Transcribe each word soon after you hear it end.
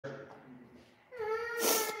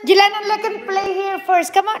JILANA, let him play here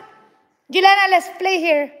first. Come on. JILANA, let's play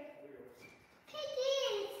here.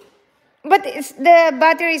 But the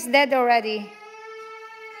battery is dead already.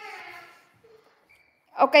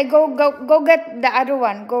 Okay, go get the other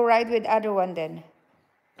one. Go ride with the other one then.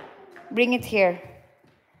 Bring it here.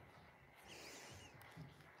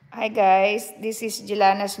 Hi guys, this is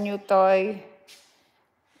JILANA's new toy.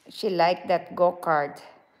 She liked that go-kart.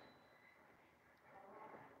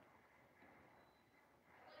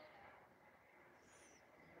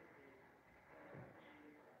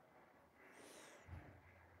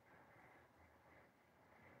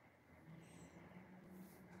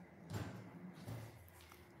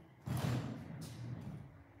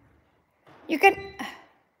 You can...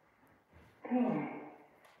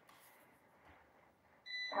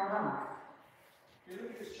 You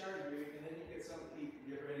look at this charger, and then you get something to eat.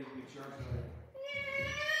 Get ready to be charged later.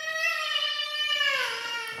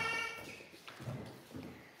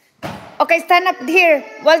 Okay, stand up here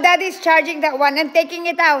while Daddy is charging that one and taking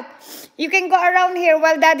it out. You can go around here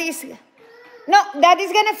while Daddy's... No,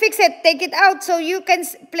 Daddy's gonna fix it. Take it out so you can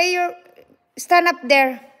play your... Stand up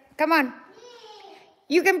there. Come on.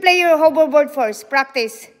 You can play your hoverboard first.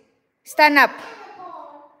 Practice. Stand up.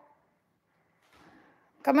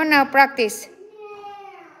 Come on now, practice.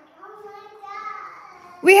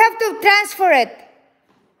 We have to transfer it.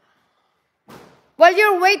 While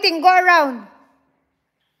you're waiting, go around.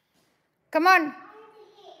 Come on.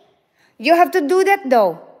 You have to do that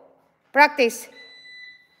though. Practice.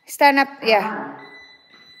 Stand up, yeah.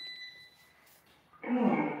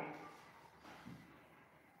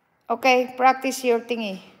 Okay, practice your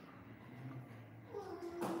thingy.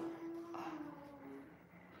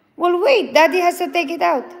 Well, wait, Daddy has to take it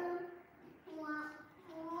out.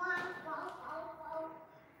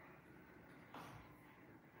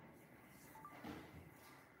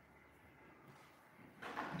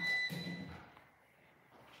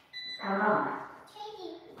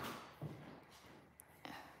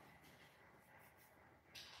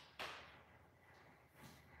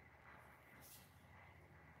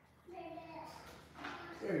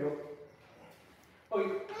 There you go. Oh,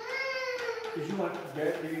 did you want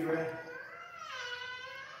bread? Did you bread?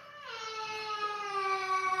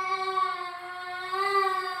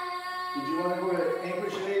 Did you want to go to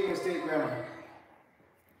Anchorage today? You can stay at Grandma.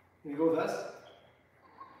 Can you go with us?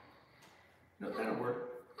 No, that'll work.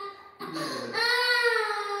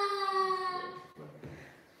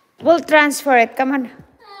 We'll transfer it. Come on.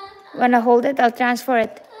 Wanna hold it? I'll transfer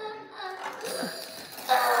it.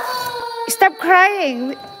 Stop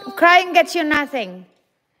crying. Crying gets you nothing.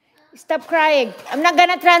 Stop crying. I'm not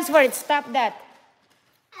gonna transfer it. Stop that.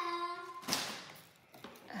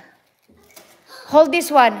 Hold this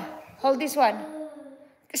one. Hold this one.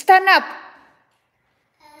 Stand up.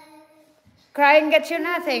 Crying gets you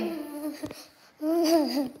nothing.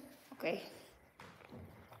 Okay.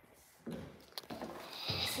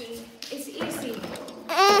 See, it's easy.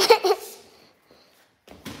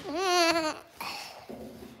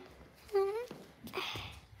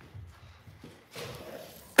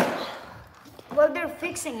 Well, they're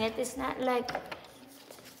fixing it. It's not like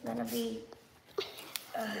gonna be...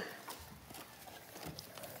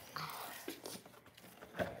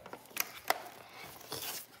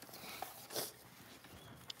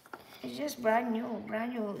 It's just brand new.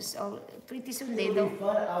 Brand new. So pretty soon they don't...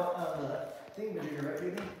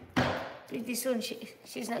 Pretty soon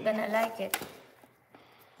she's not gonna like it.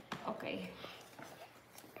 Okay.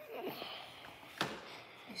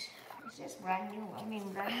 It's just brand new. I mean,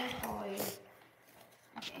 brand new toy.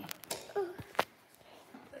 Okay.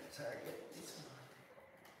 Sorry.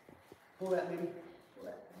 Pull that, baby. Pull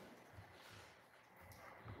that.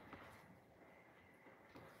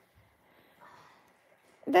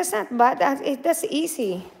 That's not bad. That's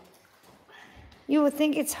easy. You would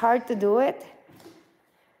think it's hard to do it.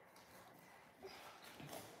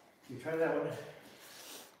 You try that one.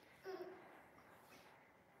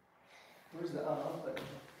 Where's the on button?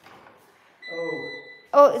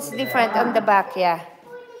 Oh, it's different on the back, yeah.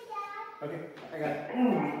 Okay, I got it.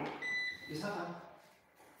 It's not on.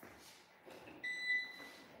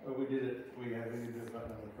 Oh, we did it. We did this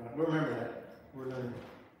button on the front. We'll remember that. We're learning.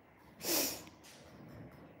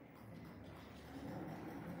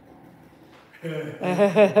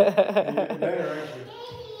 Better, aren't you?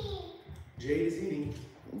 Jade is eating.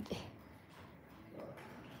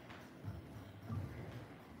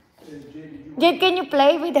 Jade, can you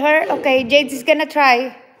play with her? Okay, Jade is gonna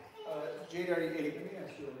try. Jade already ate. Let me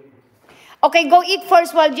ask you. Okay, go eat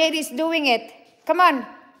first while Jade is doing it. Come on.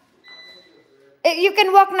 You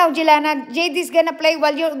can walk now, JILANA. Jade is gonna play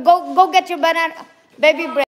while you go get your banana baby bread.